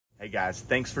Hey guys,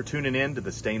 thanks for tuning in to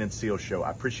the Stain and Seal Show. I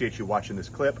appreciate you watching this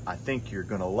clip. I think you're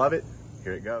gonna love it.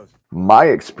 Here it goes. My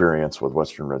experience with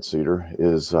Western Red Cedar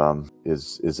is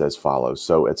as follows.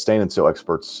 So at Stain and Seal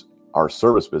Experts, our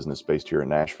service business based here in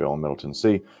Nashville and Middle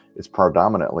Tennessee, it's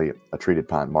predominantly a treated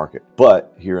pine market.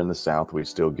 But here in the South, we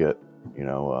still get,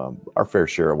 our fair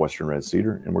share of Western Red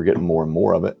Cedar, and we're getting more and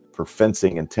more of it for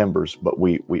fencing and timbers, but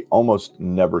we almost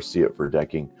never see it for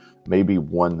decking. Maybe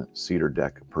one cedar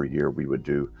deck per year we would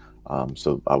do.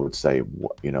 So I would say,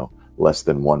 less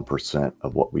than 1%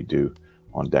 of what we do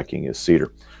on decking is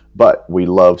cedar. But we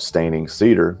love staining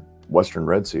cedar, Western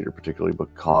Red Cedar particularly,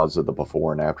 because of the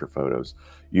before and after photos.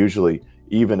 Usually,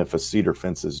 even if a cedar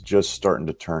fence is just starting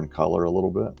to turn color a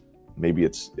little bit, maybe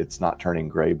it's not turning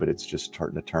gray, but it's just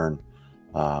starting to turn,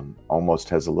 almost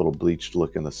has a little bleached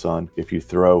look in the sun. If you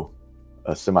throw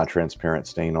a semi-transparent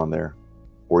stain on there,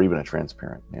 or even a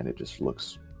transparent, man, it just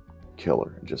looks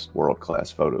killer, just world-class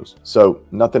photos. So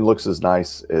nothing looks as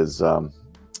nice as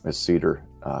cedar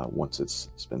once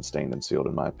it's been stained and sealed,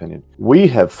 in my opinion. We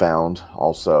have found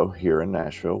also here in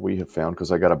Nashville,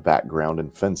 because I got a background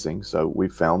in fencing, so we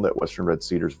found that Western Red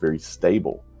Cedar is very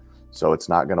stable. So it's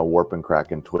not going to warp and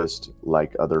crack and twist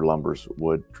like other lumbers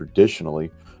would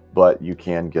traditionally, but you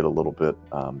can get a little bit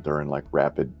during like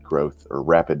rapid growth or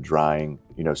rapid drying.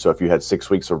 So if you had 6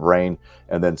 weeks of rain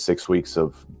and then 6 weeks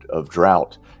of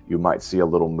drought, you might see a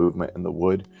little movement in the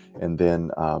wood. And then,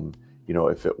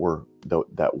 if it were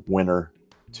that winter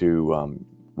to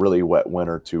really wet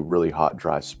winter to really hot,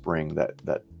 dry spring,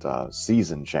 that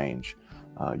season change,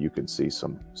 you could see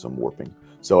some warping.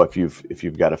 So if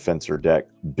you've got a fence or deck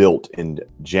built in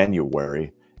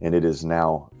January and it is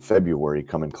now February,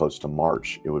 coming close to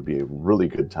March, it would be a really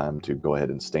good time to go ahead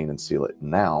and stain and seal it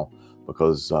now,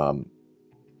 because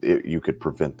you could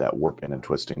prevent that warping and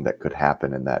twisting that could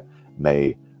happen in that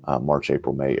March,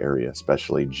 April, May area,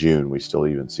 especially June. We still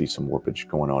even see some warpage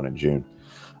going on in June.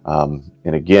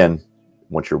 And again,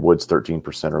 once your wood's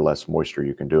 13% or less moisture,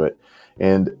 you can do it.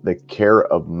 And the care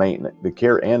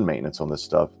and maintenance on this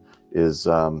stuff is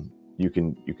you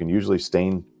can usually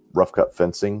stain rough cut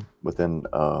fencing within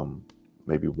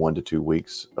maybe 1 to 2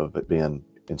 weeks of it being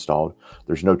installed.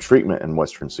 There's no treatment in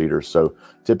Western Cedar, so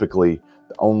typically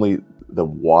only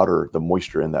the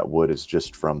moisture in that wood is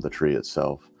just from the tree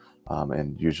itself.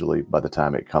 And usually by the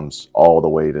time it comes all the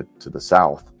way to the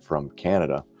south from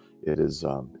Canada,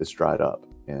 it's dried up,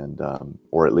 and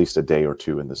or at least a day or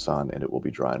two in the sun, and it will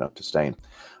be dry enough to stain.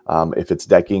 If it's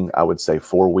decking, I would say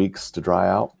 4 weeks to dry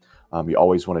out. You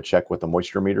always want to check with the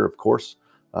moisture meter, of course,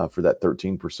 for that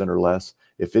 13% or less.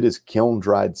 If it is kiln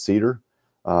dried cedar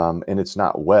and it's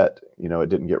not wet, it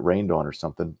didn't get rained on or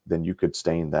something, then you could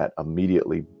stain that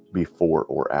immediately before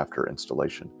or after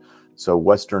installation. So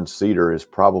Western Cedar is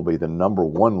probably the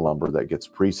 #1 lumber that gets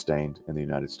pre-stained in the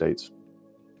United States,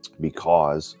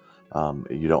 because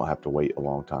you don't have to wait a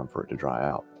long time for it to dry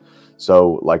out.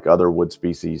 So like other wood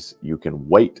species, you can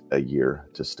wait a year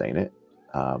to stain it.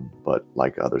 But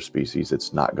like other species,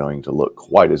 it's not going to look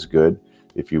quite as good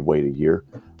if you wait a year.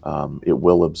 It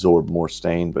will absorb more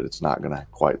stain, but it's not going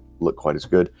to look quite as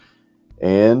good.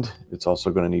 And it's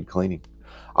also going to need cleaning.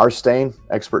 Our stain,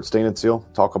 Expert Stain and Seal,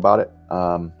 talk about it.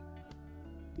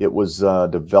 It was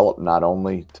developed not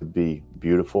only to be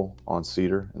beautiful on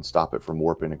cedar and stop it from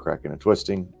warping and cracking and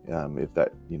twisting,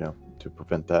 to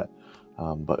prevent that,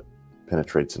 but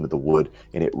penetrates into the wood,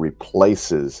 and it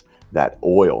replaces that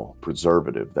oil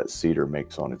preservative that cedar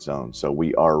makes on its own. So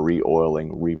we are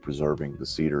re-oiling, re-preserving the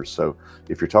cedar. So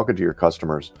if you're talking to your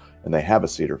customers and they have a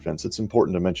cedar fence, it's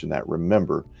important to mention that.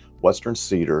 Remember, Western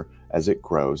Cedar, as it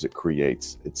grows,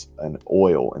 it's an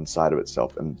oil inside of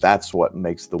itself, and that's what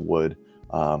makes the wood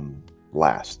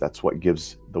last. That's what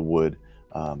gives the wood,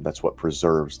 that's what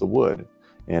preserves the wood.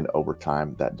 And over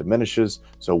time that diminishes.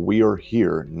 So we are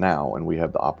here now, and we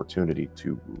have the opportunity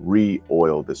to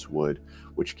re-oil this wood,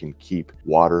 which can keep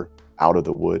water out of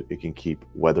the wood. It can keep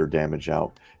weather damage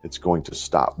out. It's going to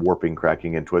stop warping,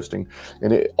 cracking, and twisting.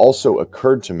 And it also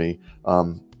occurred to me,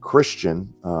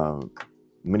 Christian,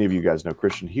 many of you guys know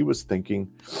Christian, he was thinking,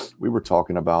 we were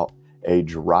talking about a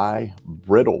dry,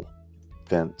 brittle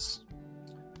fence,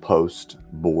 post,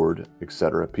 board,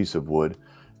 etc., piece of wood,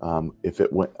 if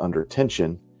it went under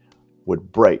tension,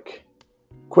 would break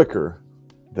quicker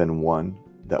than one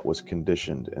that was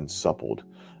conditioned and suppled.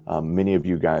 Many of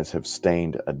you guys have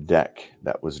stained a deck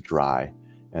that was dry,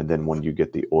 and then when you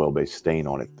get the oil-based stain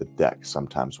on it, the deck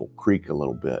sometimes will creak a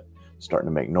little bit, starting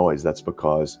to make noise. That's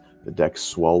because the deck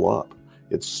swell up.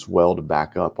 It's swelled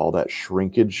back up. All that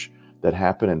shrinkage that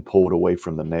happened and pulled away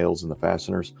from the nails and the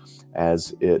fasteners,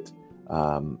 as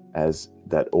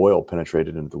that oil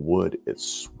penetrated into the wood,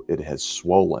 it it has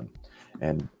swollen.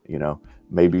 And, you know,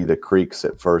 maybe the creaks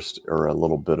at first are a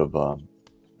little bit of a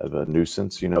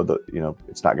nuisance. You know,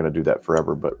 it's not going to do that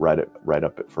forever, but right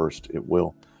up at first it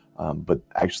will. But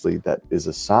actually that is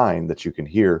a sign that you can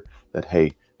hear that,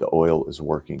 hey, the oil is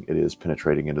working. It is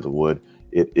penetrating into the wood.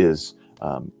 It is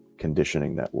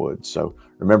conditioning that wood. So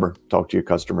remember, talk to your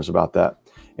customers about that.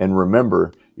 And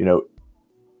remember, you know,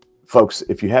 folks,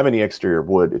 if you have any exterior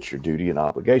wood, it's your duty and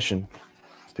obligation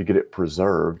to get it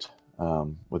preserved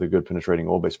with a good penetrating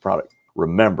oil-based product.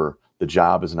 Remember, the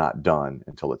job is not done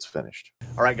until it's finished.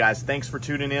 All right, guys, thanks for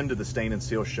tuning in to the Stain and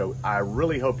Seal Show. I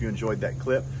really hope you enjoyed that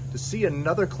clip. To see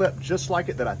another clip just like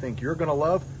it that I think you're gonna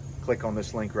love, click on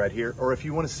this link right here. Or if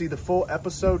you wanna see the full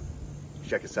episode,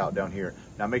 check us out down here.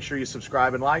 Now make sure you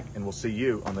subscribe and like, and we'll see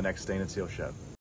you on the next Stain and Seal Show.